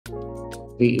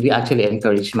we actually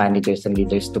encourage managers and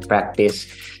leaders to practice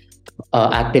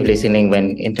active listening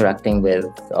when interacting with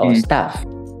staff.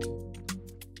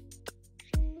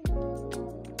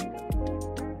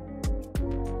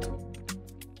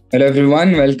 Hello,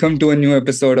 everyone. Welcome to a new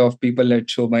episode of People Led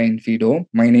Show by Infido.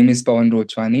 My name is Pawan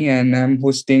Rochwani, and I'm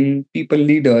hosting people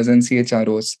leaders and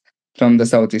CHROs from the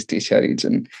Southeast Asia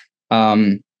region.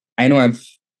 Um, I know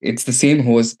it's the same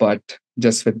host, but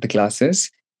just with the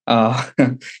classes. Uh,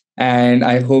 and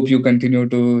I hope you continue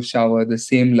to shower the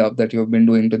same love that you've been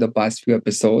doing to the past few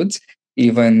episodes,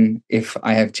 even if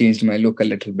I have changed my look a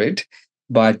little bit.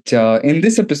 But in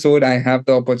this episode, I have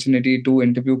the opportunity to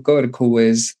interview Kirk, who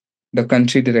is the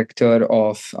country director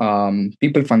of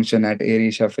people function at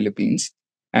AirAsia Philippines.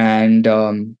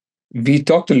 And we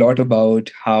talked a lot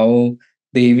about how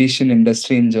the aviation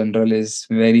industry in general is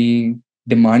very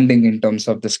demanding in terms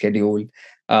of the schedule,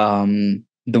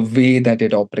 the way that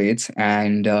it operates,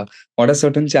 and what are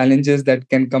certain challenges that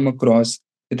can come across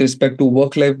with respect to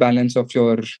work-life balance of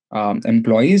your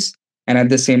employees, and at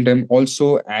the same time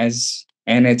also as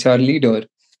an HR leader.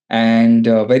 And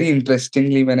very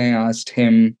interestingly, when I asked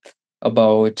him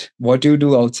about what you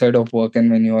do outside of work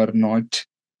and when you are not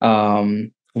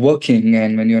working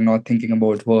and when you're not thinking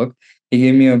about work, he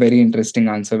gave me a very interesting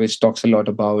answer, which talks a lot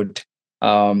about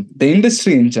the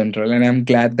industry in general. And I'm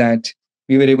glad that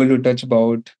we were able to touch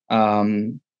about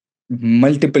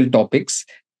multiple topics.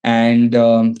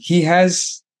 And he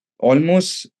has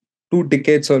almost 2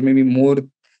 decades or maybe more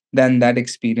than that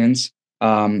experience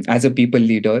as a people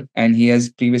leader. And he has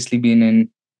previously been in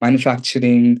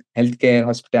manufacturing, healthcare,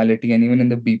 hospitality, and even in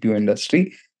the BPO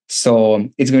industry. So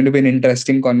it's going to be an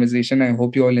interesting conversation. I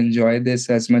hope you all enjoy this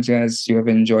as much as you have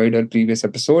enjoyed our previous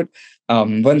episode.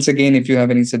 Once again, if you have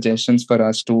any suggestions for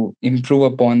us to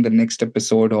improve upon the next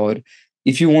episode, or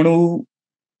if you want to,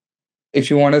 if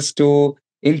you want us to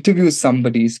interview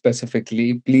somebody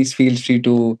specifically, please feel free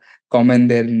to comment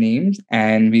their names,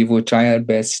 and we will try our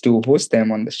best to host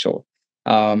them on the show.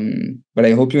 But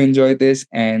I hope you enjoyed this.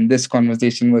 And this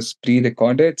conversation was pre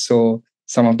recorded. So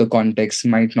some of the context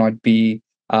might not be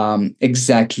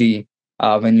exactly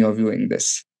when you're viewing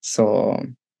this. So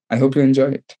I hope you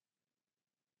enjoy it.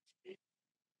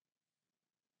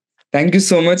 Thank you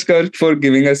so much, Kirk, for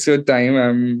giving us your time.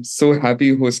 I'm so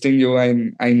happy hosting you.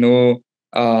 I know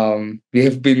we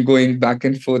have been going back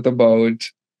and forth about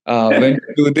when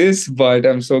to do this, but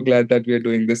I'm so glad that we are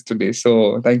doing this today.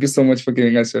 So thank you so much for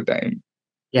giving us your time.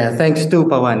 Yeah, thanks to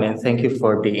Pawan, and thank you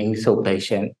for being so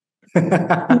patient.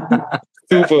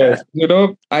 Super.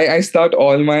 I start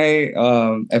all my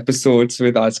episodes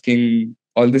with asking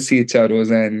all the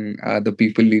CHROs and the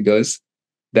people leaders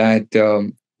that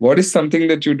what is something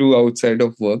that you do outside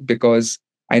of work? Because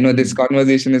I know this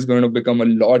conversation is going to become a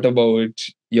lot about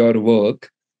your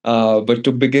work. But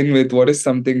to begin with, what is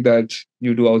something that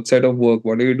you do outside of work?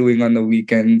 What are you doing on the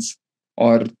weekends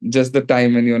or just the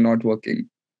time when you're not working?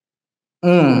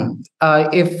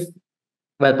 If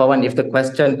well, Pawan, if the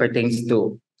question pertains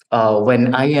to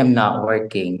when I am not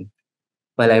working,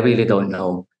 well, I really don't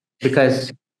know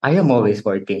because I am always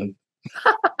working.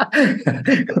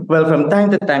 Well, from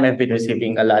time to time, I've been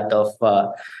receiving a lot of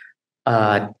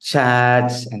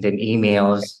chats and then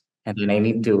emails, and then I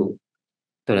need to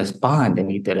respond. I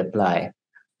need to reply.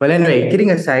 Well, anyway,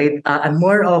 kidding aside, I'm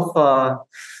more of a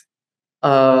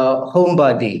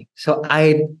homebody, so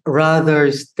I'd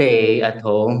rather stay at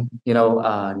home.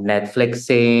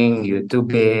 Netflixing,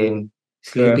 YouTubing,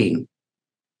 Yeah. sleeping.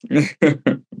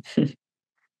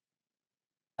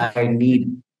 I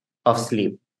need of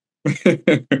sleep. Yeah,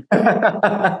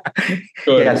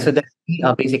 Good. so that's me,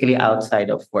 basically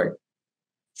outside of work.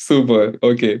 Super.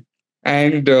 Okay.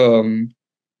 And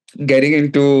getting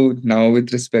into now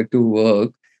with respect to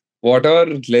work, what are,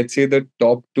 let's say, the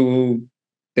top 2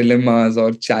 dilemmas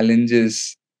or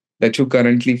challenges that you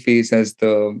currently face as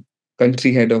the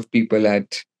country head of people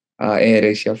at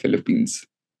AirAsia Philippines?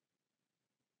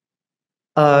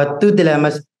 Two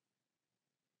dilemmas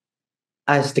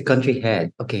as the country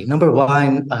head. Okay, number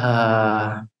one,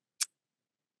 I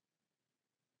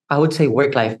would say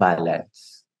work-life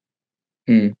balance.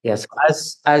 Hmm. Yes,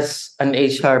 as an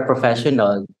HR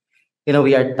professional,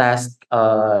 we are tasked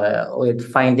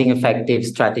with finding effective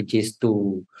strategies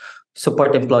to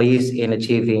support employees in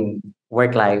achieving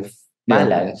work-life Yeah.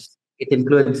 balance. It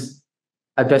includes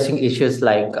addressing issues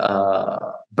like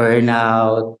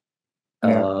burnout,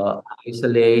 Yeah.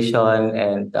 isolation,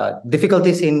 and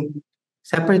difficulties in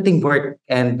separating work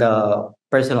and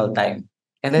personal time.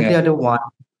 And then Yeah. the other one,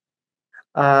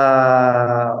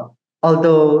 uh,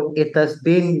 although it's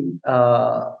being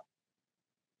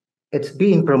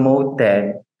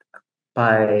promoted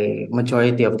by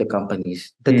majority of the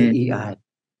companies, the Mm, DEI,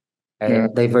 yeah,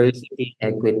 right? Diversity,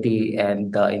 equity,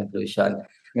 and inclusion.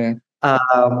 yeah,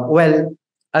 Well,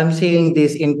 I'm saying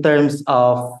this in terms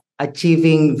of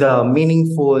achieving the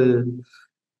meaningful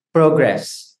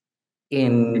progress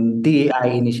in DEI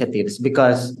initiatives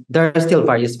because there are still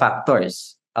various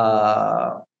factors,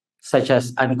 such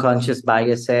as unconscious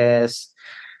biases,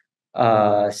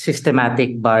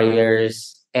 systematic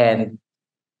barriers, and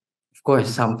of course,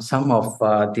 some of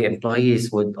the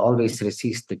employees would always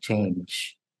resist to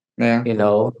change. yeah. You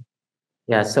know,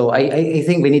 yeah. So I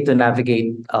think we need to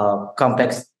navigate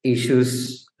complex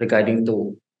issues regarding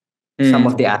to some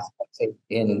Mm, of the aspects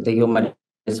in the human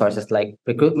resources like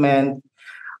recruitment,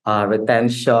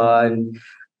 retention,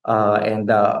 and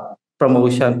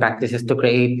promotion practices to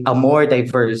create a more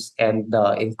diverse and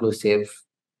inclusive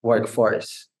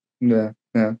workforce. yeah,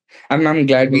 yeah. I'm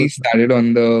glad we started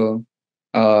on the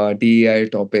DEI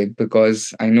topic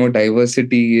because I know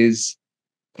diversity is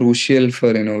crucial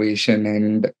for innovation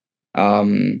and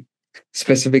um,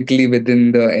 specifically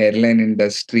within the airline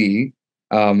industry.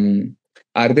 Um,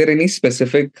 are there any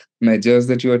specific measures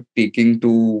that you are taking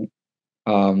to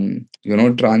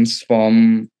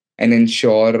transform and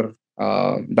ensure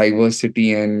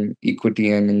diversity and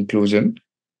equity and inclusion?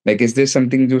 Like, is there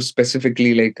something you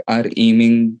specifically like are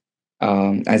aiming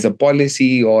as a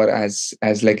policy or as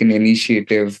like an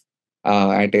initiative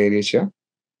at AirAsia?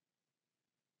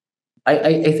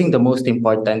 I think the most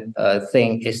important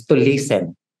thing is to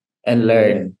listen and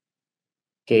learn.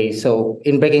 Okay, so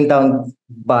in breaking down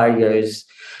barriers,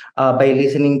 by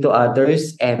listening to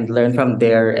others and learn from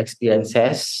their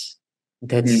experiences, Mm,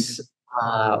 that's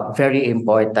very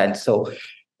important. So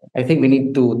I think we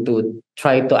need to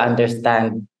try to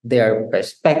understand their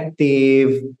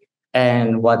perspective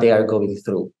and what they are going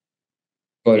through.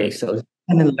 got Okay, it. so listen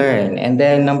and learn, and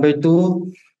then number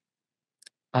two,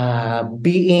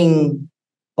 being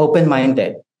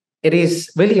open-minded. It is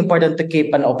really important to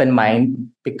keep an open mind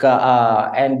because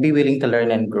and be willing to learn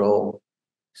and grow.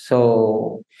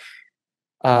 So,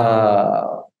 uh,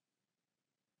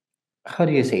 how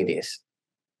do you say this?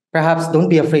 Perhaps don't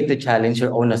be afraid to challenge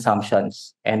your own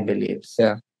assumptions and beliefs.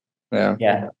 Yeah, yeah,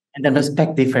 Yeah, and then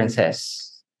respect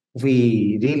differences.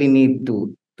 We really need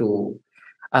to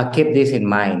keep this in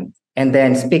mind, and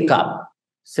then speak up.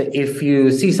 So if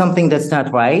you see something that's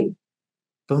not right,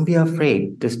 don't be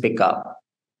afraid to speak up.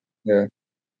 yeah.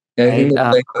 Yeah, I think Right?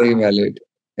 that's like very valid.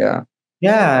 Yeah,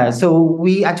 Yeah. So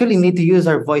we actually need to use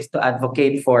our voice to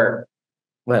advocate for,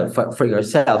 well, for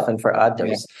yourself and for yeah,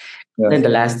 others. yeah, Then the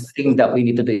last thing that we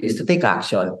need to do is to take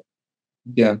action,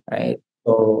 yeah, right?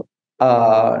 So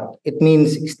it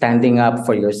means standing up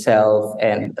for yourself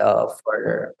and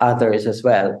for others as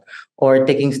well, or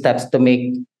taking steps to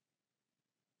make,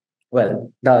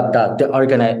 well,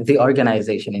 the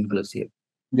organization inclusive.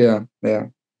 yeah, yeah.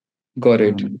 Got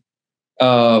it. Mm.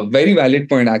 Very valid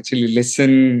point actually.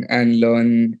 Listen and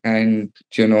learn and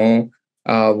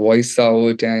voice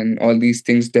out and all these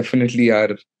things definitely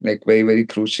are like very, very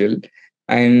crucial.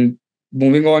 And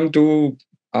moving on to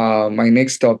my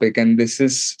next topic, and this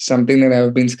is something that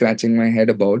I've been scratching my head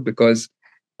about because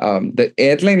the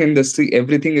airline industry,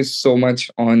 everything is so much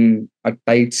on a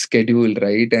tight schedule,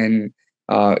 right? And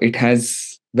it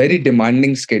has very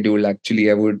demanding schedule actually,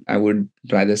 I would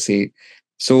rather say.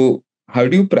 So how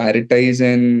do you prioritize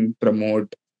and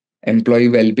promote employee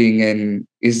well-being, and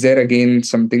is there again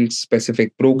something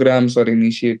specific programs or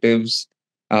initiatives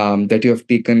that you have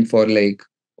taken for like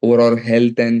overall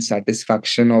health and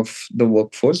satisfaction of the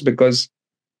workforce? Because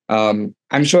I'm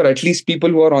sure at least people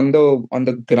who are on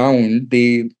the ground,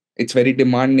 they it's very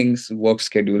demanding work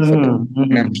schedule for them, Mhm,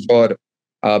 and I'm mhm.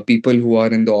 sure people who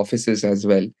are in the offices as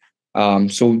well.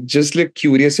 So just like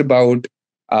curious about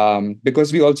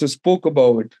because we also spoke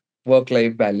about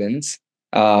work-life balance.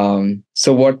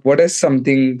 So what is some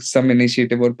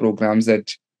initiative or programs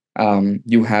that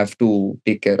you have to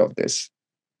take care of this?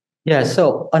 Yeah,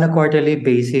 so on a quarterly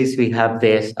basis, we have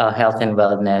this health and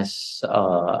wellness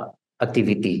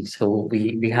activity. So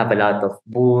we have a lot of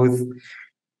booths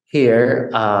here.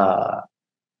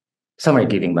 Some are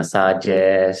giving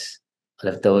massages, all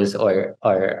of those, or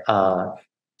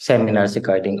seminars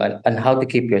regarding on how to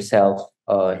keep yourself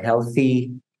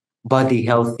healthy, body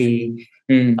healthy,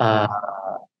 Mm, uh,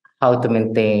 how to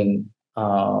maintain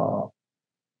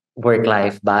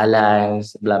work-life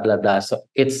balance, blah blah blah. So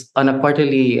it's on a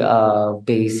quarterly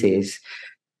basis,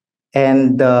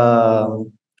 and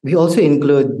we also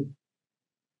include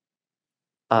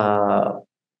uh,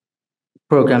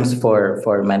 programs for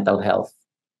mental health.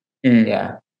 mm,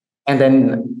 Yeah. And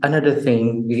then another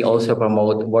thing, we also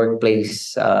promote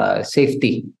workplace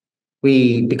safety.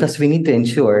 because we need to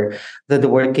ensure that the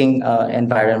working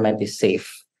environment is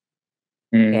safe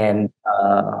mm, and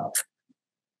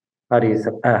how do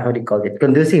you call it,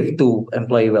 conducive to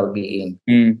employee well-being.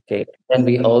 mm. Okay, and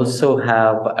we also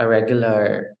have a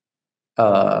regular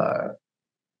uh,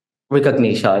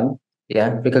 recognition,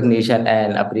 yeah, recognition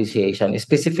and appreciation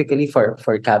specifically for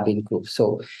cabin crew.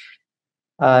 So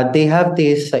they have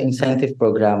this incentive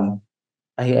program.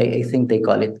 I think they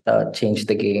call it change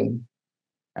the game,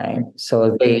 right?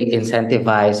 So they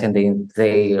incentivize and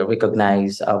they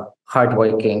recognize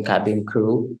hardworking cabin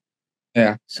crew.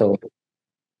 Yeah, So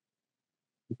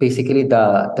basically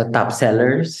the top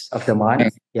sellers of the yeah,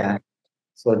 month, yeah.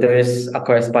 So there's a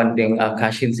corresponding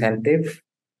cash incentive,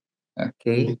 yeah,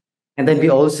 okay. And then we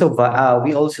also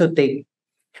take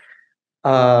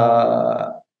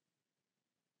uh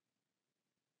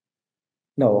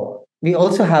no, we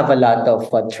also have a lot of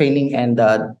training and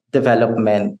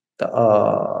development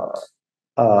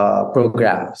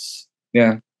programs.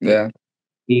 yeah, yeah,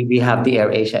 We have the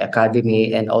AirAsia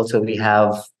Academy, and also we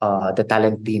have the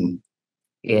talent team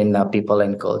in people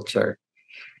and culture.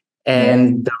 yeah.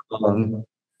 And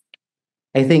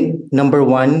I think number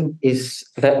one is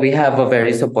that we have a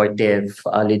very supportive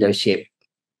leadership.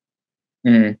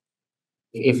 Mm,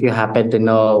 If you happen to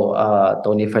know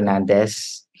Tony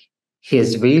Fernandez,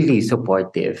 he's really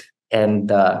supportive,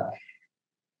 and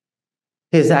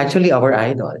he's actually our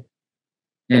idol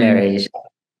in mm. AirAsia.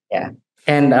 Yeah.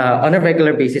 And on a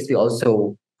regular basis, we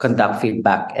also conduct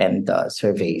feedback and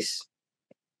surveys.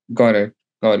 Got it.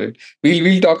 Got it.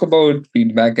 We'll talk about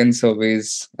feedback and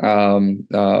surveys a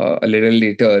little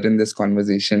later in this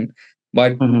conversation.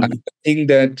 But Mhm. the thing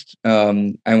that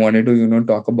I wanted to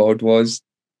talk about was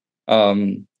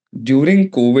um, during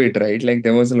COVID, right? Like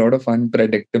there was a lot of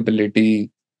unpredictability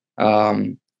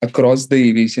across the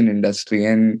aviation industry,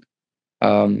 and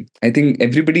I think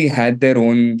everybody had their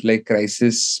own like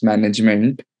crisis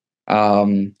management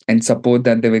and support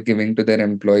that they were giving to their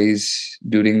employees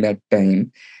during that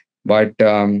time. But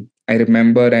I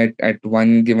remember at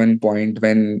one given point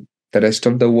when the rest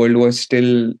of the world was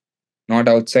still not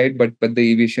outside, but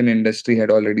the aviation industry had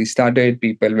already started.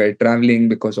 People were traveling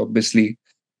because obviously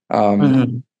um,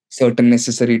 Mhm. certain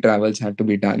necessary travels had to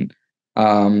be done.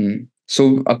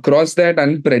 So across that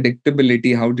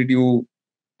unpredictability, how did you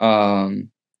um,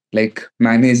 like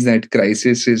manage that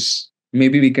crisis? Is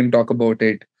maybe we can talk about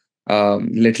it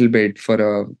little bit for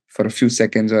a few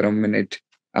seconds or a minute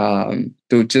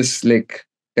to just like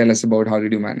tell us about how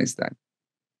did you manage that?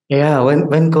 Yeah,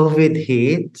 when COVID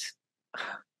hit,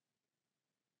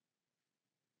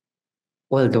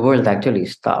 well, the world actually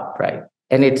stopped, right?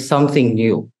 And it's something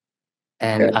new, Yeah.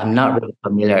 and I'm not really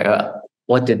familiar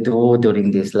what to do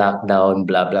during this lockdown,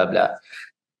 blah blah blah.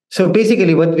 So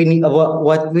basically, what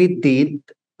we did,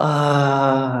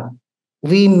 uh,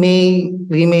 we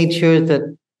made sure that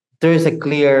there's a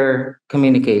clear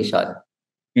communication.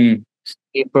 Mm,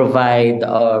 We provide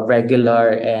regular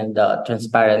and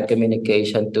transparent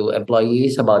communication to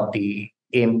employees about the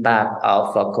impact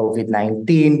of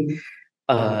COVID-19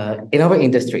 in our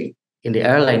industry, in the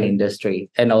airline industry,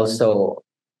 and also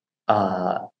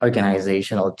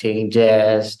organizational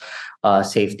changes,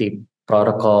 safety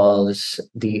protocols,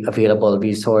 the available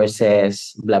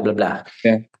resources, blah, blah, blah.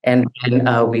 yeah. And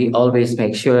we always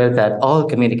make sure that all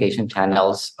communication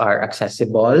channels are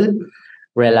accessible,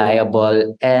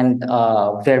 reliable, and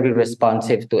very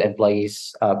responsive to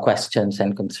employees' questions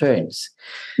and concerns.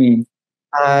 Mm,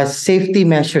 Safety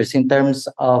measures, in terms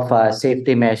of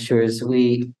safety measures,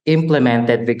 we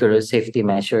implemented vigorous safety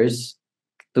measures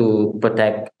to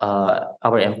protect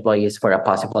our employees for a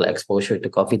possible exposure to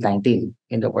COVID-19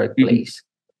 in the mm, workplace.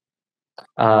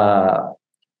 Uh,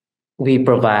 we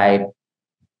provide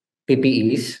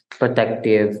PPEs,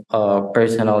 protective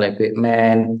personal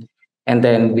equipment, and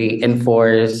then we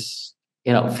enforce,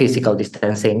 physical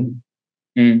distancing.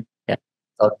 mm, Yeah,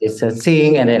 so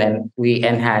distancing, and we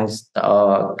enhanced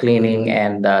cleaning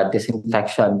and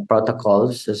disinfection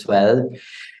protocols as well,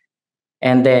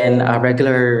 and then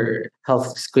regular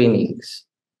health screenings.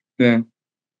 yeah.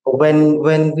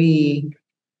 When we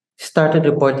started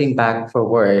reporting back for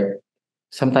work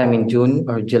sometime in June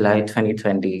or July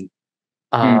 2020,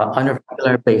 Mm. on a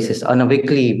regular basis, on a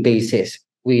weekly basis,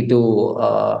 we do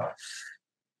uh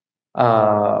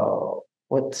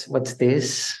what's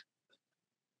this?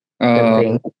 The Uh,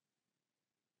 thing.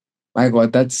 my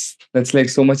God, that's like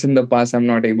so much in the past. I'm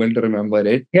not able to remember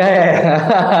it. Yeah,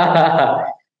 yeah.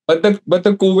 But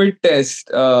the COVID test,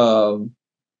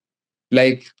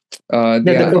 like Yeah,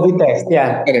 the yeah, COVID test.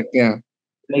 Yeah. correct, yeah.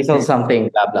 Nasal Mm, something,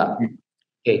 blah blah. mm,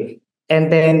 Okay. And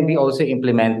then we also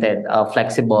implemented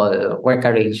flexible work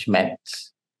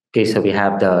arrangements. Okay, so we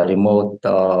have the remote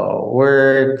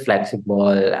work,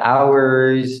 flexible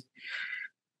hours,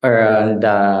 and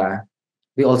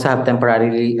we also have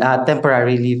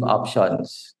temporary leave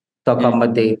options to Mm.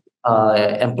 accommodate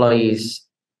employees'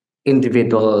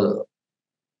 individual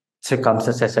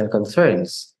circumstances and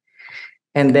concerns.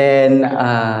 And then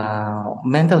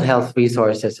mental health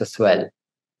resources as well,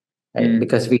 right? Mm.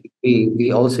 Because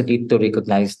we also need to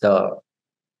recognize the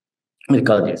what do you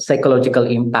call it, psychological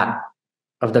impact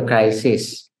of the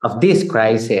crisis, of this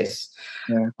crisis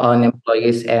Yeah. on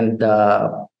employees. And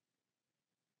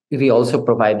we also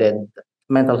provided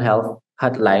mental health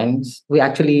hotlines. We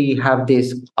actually have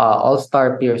this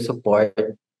all-star peer support.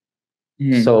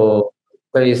 Mm. So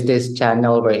there is this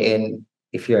channel wherein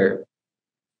if you're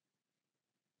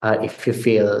if you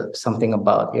feel something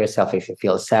about yourself, if you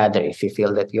feel sad, or if you feel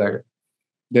that you're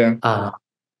Yeah.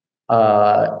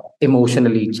 uh,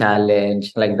 emotionally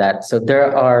challenged, like that. So there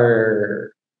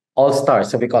are all stars.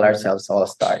 So we call ourselves all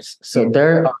stars. So Mm.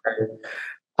 there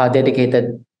are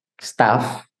dedicated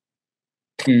staff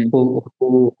Mm.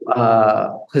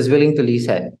 who's willing to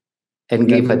listen and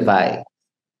Yeah. give advice.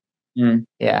 Mm.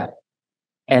 Yeah.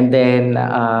 And then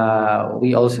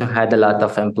we also had a lot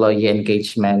of employee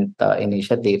engagement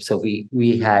initiatives. So we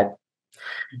had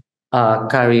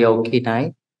karaoke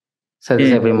night. So that's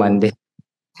Mm. every Monday.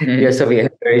 Yeah, Mm. so we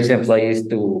encourage employees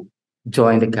to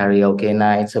join the karaoke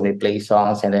night. So we play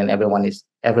songs, and then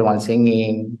everyone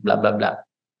singing, blah blah blah.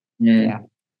 Mm. Yeah,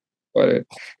 Got it.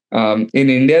 In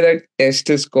India, that test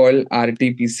is called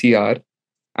RT-PCR.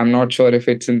 I'm not sure if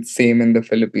it's in same in the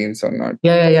Philippines or not.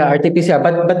 yeah. RT-PCR,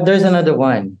 but there's another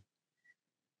one.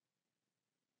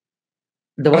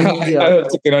 The one I we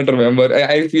also cannot remember.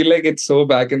 I feel like it's so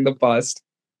back in the past.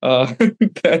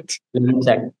 That let me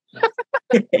check.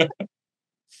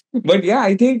 but yeah,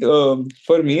 I think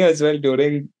for me as well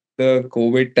during the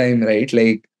COVID time, right?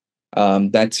 Like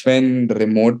that's when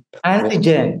remote work,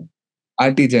 Antigen.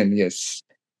 artisan, yes.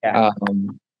 Yeah.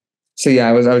 Um, so yeah,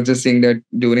 I was just saying that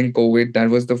during COVID, that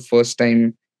was the first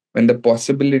time when the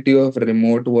possibility of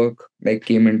remote work like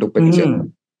came into picture.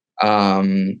 Mhm.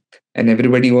 Um, and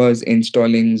everybody was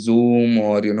installing Zoom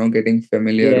or getting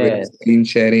familiar with Yes. screen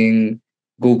sharing,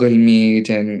 Google Meet,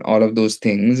 and all of those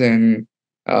things. And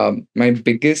my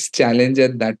biggest challenge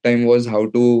at that time was how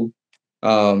to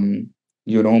um,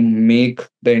 make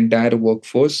the entire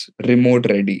workforce remote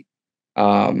ready,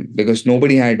 because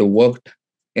nobody had worked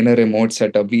in a remote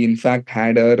setup. We in fact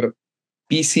had our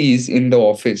PCs in the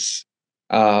office.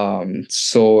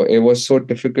 So it was so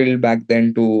difficult back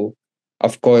then to,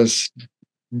 of course,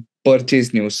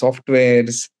 purchase new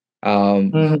softwares.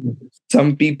 Mhm.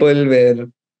 Some people were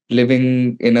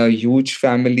living in a huge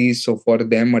family, so for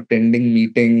them, attending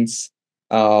meetings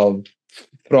uh,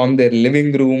 from their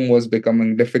living room was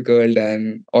becoming difficult,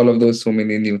 and all of those so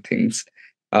many new things.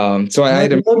 So I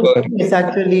Remote remember, work is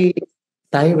actually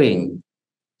tiring.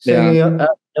 So yeah,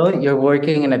 you're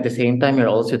working, and at the same time you're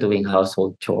also doing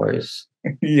household chores.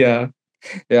 yeah,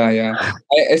 yeah.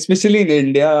 Especially in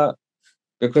India,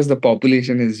 because the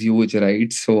population is huge,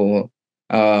 right? So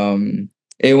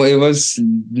it was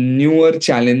newer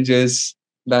challenges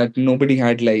that nobody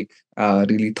had like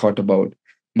really thought about.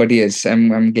 But yes,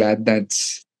 I'm glad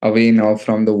that's away now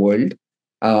from the world.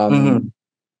 Um, Mhm.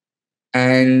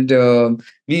 and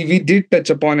we did touch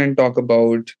upon and talk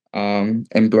about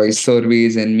employee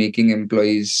surveys and making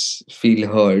employees feel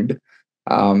heard.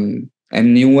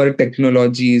 And newer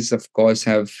technologies, of course,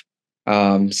 have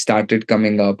started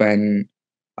coming up. And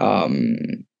um,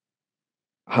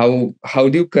 how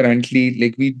do you currently,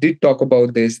 like, we did talk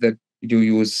about this, that you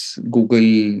use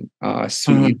Google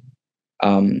Suite, Mhm.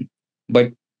 um,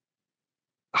 but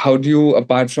how do you,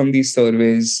 apart from these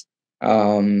surveys,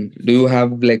 do you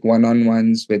have like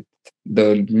one-on-ones with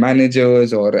the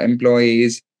managers or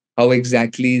employees? How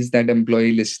exactly is that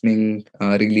employee listening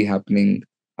really happening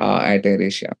at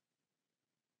AirAsia?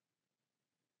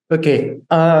 Okay.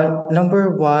 Number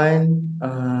one,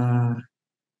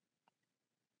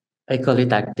 I call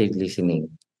it active listening.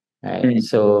 Right. Mm.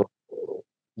 So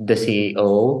the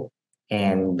CEO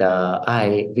and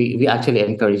we actually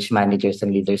encourage managers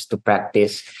and leaders to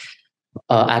practice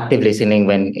active listening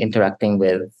when interacting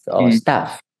with Mm.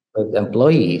 staff, with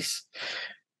employees.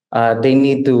 They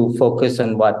need to focus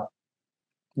on what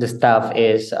the staff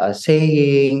is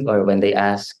saying, or when they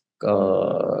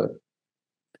uh,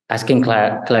 asking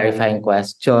clarifying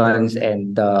questions,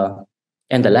 and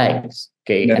the likes.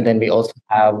 Okay, Yeah. and then we also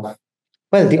have,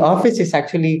 well, the office is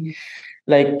actually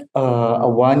like a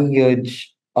one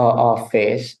huge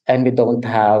office, and we don't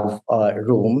have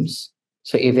rooms.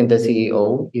 So even the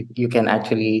CEO, you can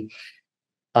actually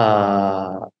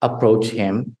approach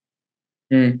him.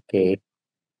 Mm. Okay.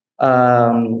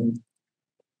 Um,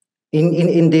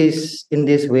 in this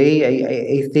way,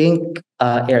 I think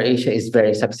AirAsia is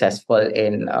very successful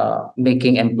in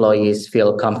making employees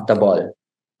feel comfortable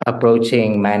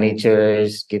approaching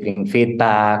managers, giving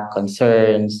feedback,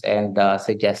 concerns, and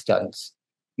suggestions.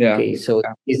 Yeah. Okay, so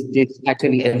Yeah. this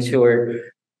actually ensure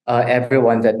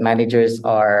everyone that managers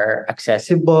are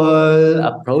accessible,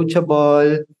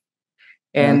 approachable,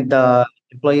 Yeah. and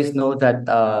employees know that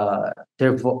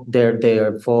their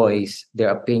voice, their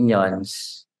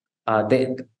opinions,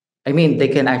 they I mean they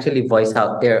can actually voice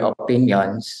out their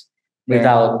opinions Yeah.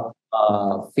 without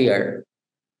fear.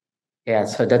 Yeah,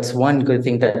 so that's one good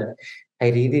thing that I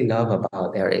really love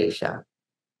about AirAsia.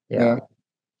 Yeah.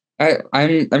 Yeah.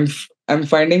 I'm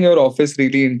finding your office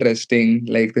really interesting.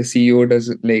 Like the CEO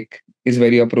does like is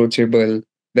very approachable.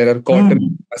 There are cotton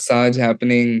Mm. massage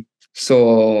happening.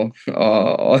 So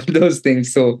all those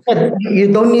things. So But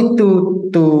you don't need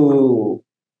to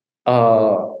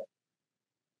uh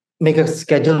make a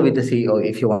schedule with the CEO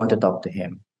if you want to talk to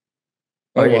him.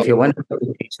 Or oh wow. if you want to talk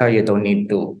to HR, you don't need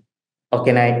to. Oh,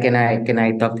 can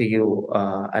I talk to you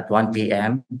at 1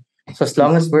 p.m.? So as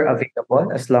long as we're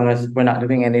available, as long as we're not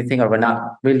doing anything or we're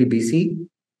not really busy,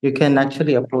 you can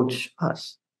actually approach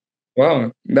us.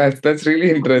 Wow. That's really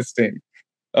interesting.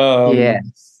 Um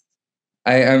Yes.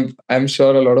 I'm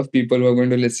sure a lot of people who are going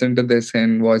to listen to this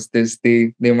and watch this,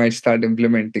 they might start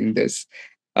implementing this.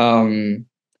 Um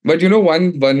but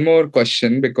one more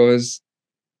question, because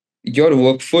your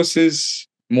workforce is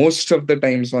most of the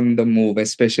times on the move,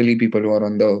 especially people who are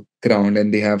on the ground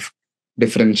and they have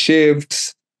different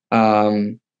shifts.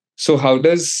 So how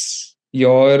does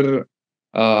your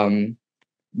um,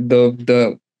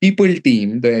 the people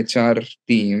team, the HR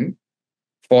team,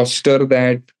 foster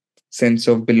that sense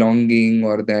of belonging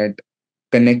or that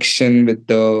connection with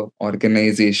the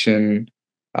organization,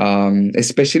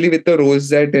 especially with the roles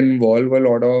that involve a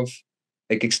lot of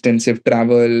like extensive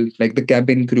travel, like the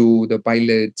cabin crew, the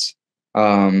pilots,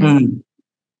 um, Mm.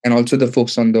 and also the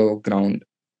folks on the ground.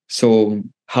 So,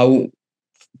 how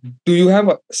do you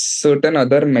have certain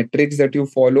other metrics that you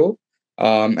follow?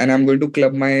 And I'm going to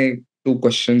club my two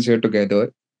questions here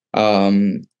together.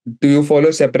 Um, do you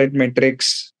follow separate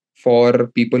metrics for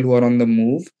people who are on the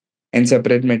move and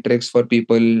separate metrics for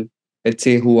people, let's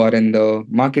say, who are in the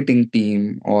marketing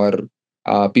team, or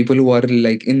people who are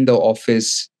like in the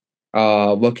office,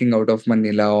 working out of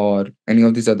Manila or any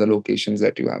of these other locations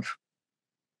that you have?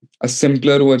 A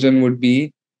simpler version would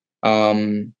be,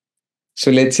 um,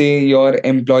 so let's say your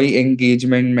employee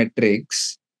engagement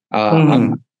metrics are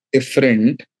Mm.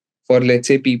 different for, let's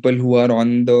say, people who are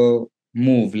on the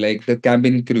move, like the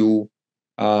cabin crew,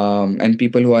 and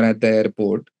people who are at the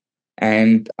airport.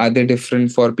 And are they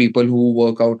different for people who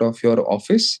work out of your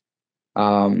office?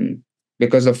 Um,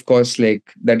 because of course, like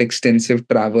that extensive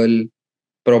travel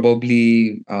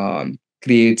probably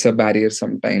creates a barrier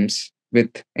sometimes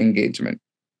with engagement.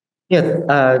 Yes.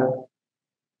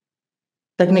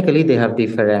 Technically, they have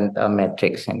different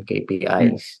metrics and Mm.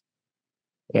 KPIs.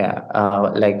 Yeah.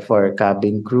 Like for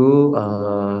cabin crew,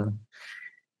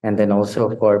 and then also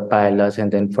for pilots,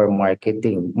 and then for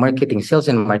marketing, sales,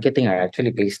 and marketing are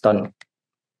actually based on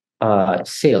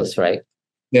sales, right?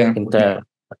 Yeah, In the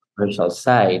commercial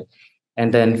side,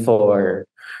 and then for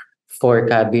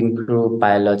cabin crew,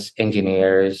 pilots,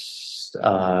 engineers,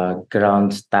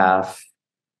 ground staff,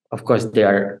 of course, they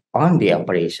are on the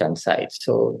operation side.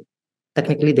 So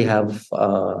technically, they have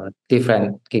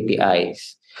different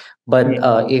KPIs. But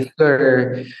yeah, if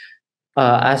you're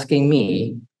asking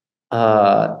me,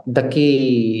 the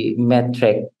key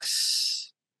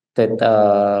metrics that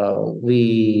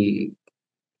we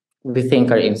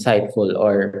think are insightful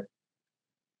or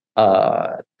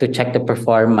to check the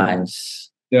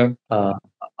performance yeah, uh,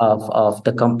 of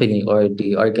the company or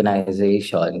the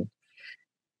organization.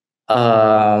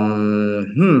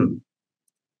 Hmm,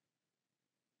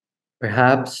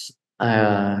 perhaps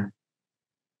they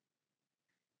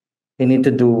need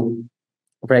to do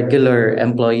regular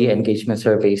employee engagement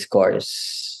survey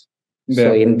scores.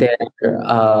 So yeah, in there,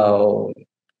 uh,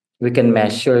 we can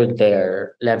measure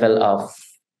their level of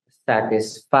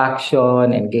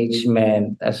satisfaction,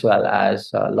 engagement, as well as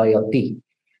loyalty.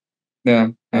 yeah,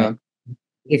 Right? yeah,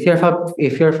 If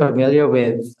you're familiar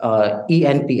with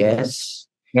ENPS,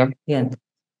 yeah. yeah,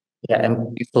 yeah,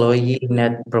 Employee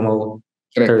Net Correct.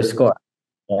 Promoter Score.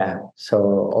 Yeah.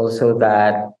 So also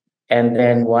that, and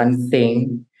then one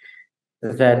thing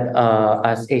that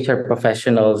as HR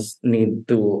professionals need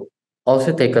to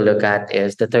also take a look at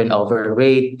is the turnover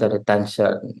rate, the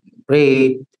retention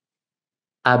rate,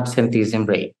 absenteeism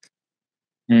rate,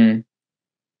 Mm.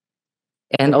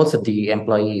 and also the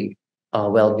employee.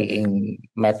 well-being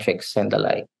metrics and the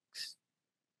like.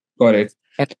 Got it.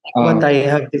 And what Um, I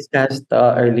have discussed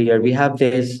earlier, we have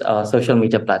this social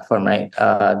media platform, right?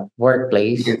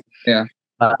 Workplace yeah.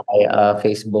 by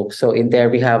Facebook. So in there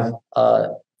we have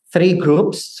three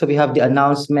groups. So we have the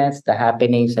announcements, the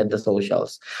happenings, and the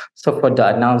socials. So for the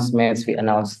announcements, we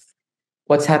announce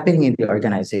what's happening in the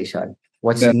organization,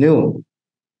 what's Yeah. new.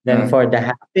 Then Yeah. for the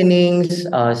happenings,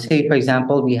 say for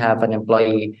example, we have an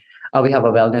employee, we have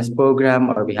a wellness program,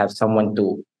 or we have someone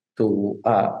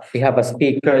we have a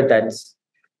speaker that's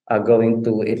going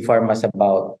to inform us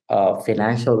about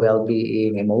financial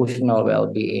well-being, emotional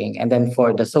well-being, and then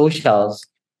for the socials,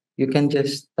 you can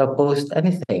just post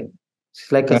anything.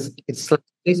 Yeah. It's like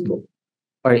Facebook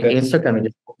or Yeah. Instagram. You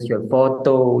just post your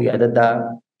photo, yada da,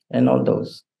 and all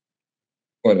those.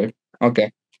 Got it. Okay.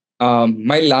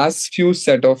 My last few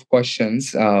set of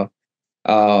questions.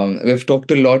 We've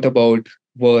talked a lot about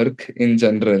work in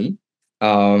general,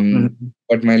 Mhm.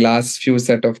 but my last few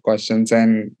set of questions,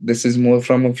 and this is more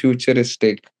from a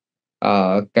futuristic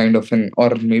kind of an, or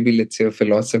maybe let's say a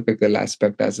philosophical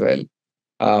aspect as well.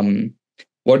 Um,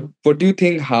 what do you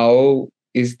think? How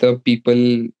is the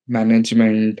people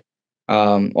management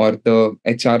or the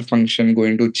HR function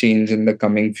going to change in the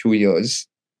coming few years?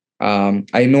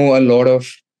 I know a lot of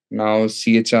now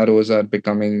CHROs are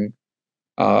becoming,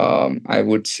 I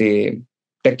would say,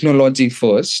 technology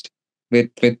first with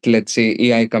let's say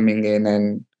AI coming in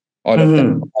and all of that.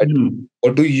 Mhm. But Mhm.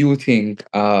 what do you think?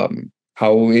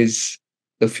 How is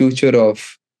the future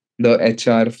of the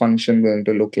HR function going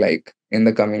to look like in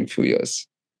the coming few years?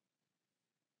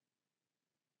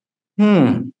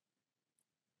 Hmm.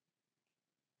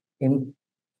 In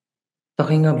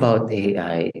talking about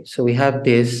AI, so we have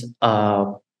this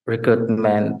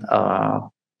recruitment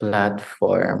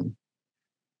platform.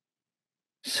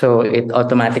 So it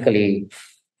automatically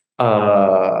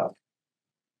uh,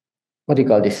 what do you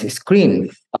call this? Screen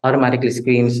automatically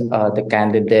screens the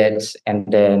candidates, and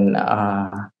then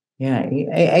yeah,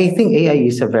 I think AI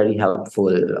is a very helpful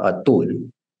tool.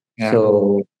 Yeah,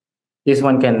 So this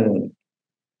one can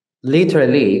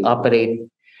literally operate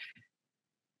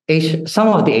some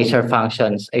of the HR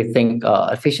functions, I think,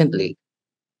 efficiently.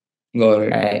 got it.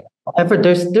 Right. However,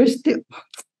 there's still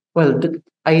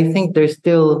I think there's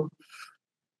still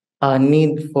a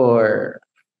need for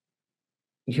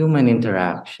human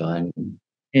interaction.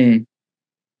 Mm,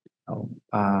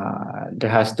 There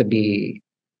has to be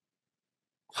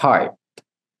heart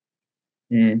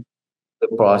mm, to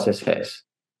processes,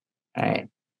 right?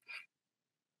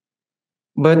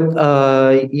 But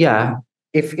yeah,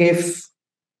 if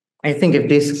I think if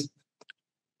this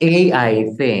AI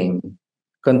thing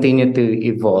continue to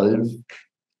evolve,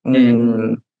 mm,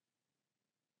 mm,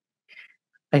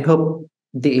 I hope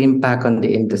the impact on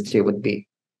the industry would be,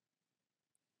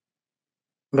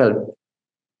 well,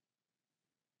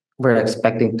 we're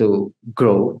expecting to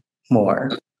grow more.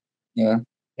 yeah,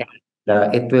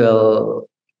 Yeah. It will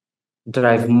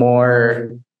drive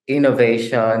more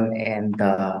innovation and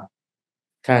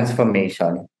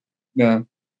transformation yeah,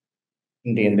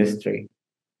 in the industry.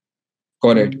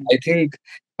 got it. Mm. I think,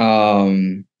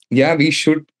 yeah, we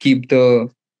should keep the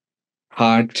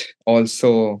heart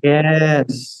also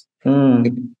Yes.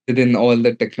 Mm. within all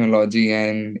the technology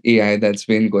and AI that's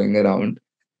been going around.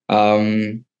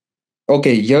 Um,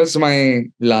 okay, here's my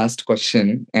last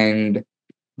question, and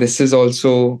this is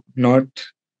also not.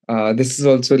 This is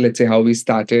also, let's say, how we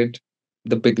started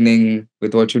the beginning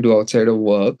with what you do outside of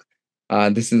work.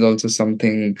 This is also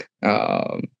something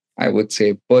I would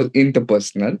say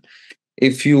interpersonal.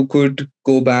 If you could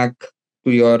go back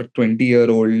to your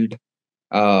 20-year-old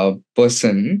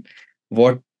person,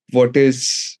 what what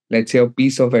is, let's say, a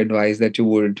piece of advice that you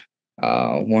would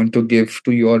want to give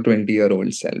to your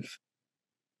 20-year-old self?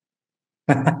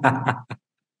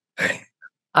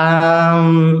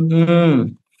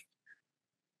 Mm,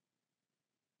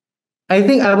 I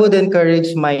think I would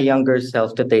encourage my younger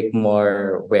self to take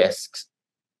more risks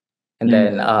and Mm,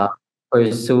 then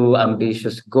pursue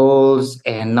ambitious goals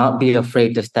and not be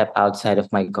afraid to step outside of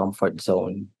my comfort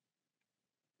zone.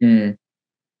 mm,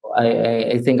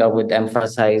 I think I would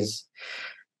emphasize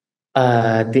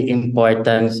the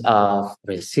importance of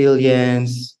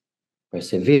resilience,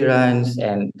 perseverance,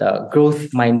 and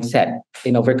growth mindset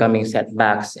in overcoming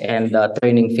setbacks and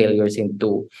turning failures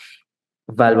into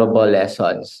valuable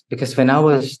lessons. Because when I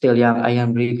was still young, I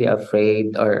am really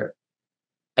afraid or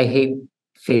I hate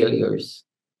failures.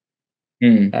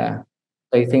 mm, Yeah.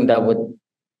 So I think that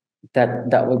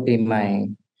would be my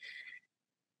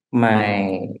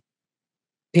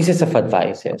pieces of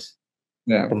advices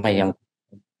yeah, to my young.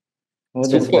 Oh,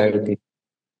 that's super. very deep.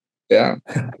 Yeah.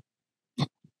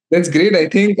 That's great. I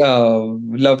think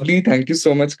lovely. Thank you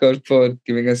so much, Kirk, for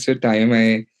giving us your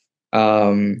time.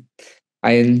 Um,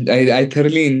 I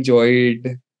thoroughly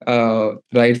enjoyed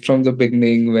right from the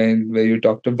beginning when where you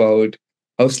talked about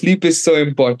how sleep is so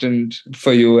important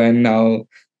for you, and now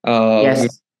uh,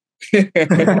 Yes. we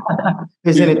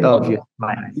Isn't it talked obvious?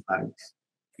 My.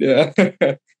 yeah.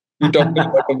 We talked a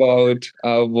lot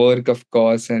about work, of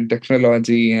course, and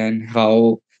technology, and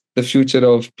how the future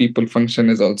of people function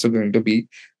is also going to be.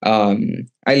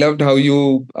 I loved how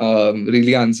you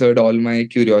really answered all my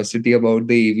curiosity about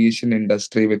the aviation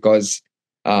industry, because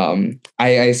I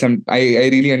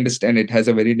really understand it has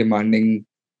a very demanding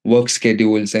work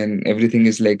schedules, and everything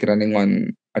is like running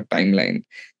on a timeline.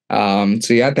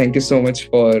 So yeah, thank you so much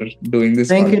for doing this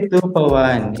Thank conversation. you too,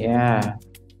 Pawan. Yeah,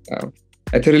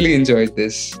 I thoroughly enjoyed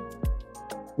this.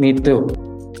 me too.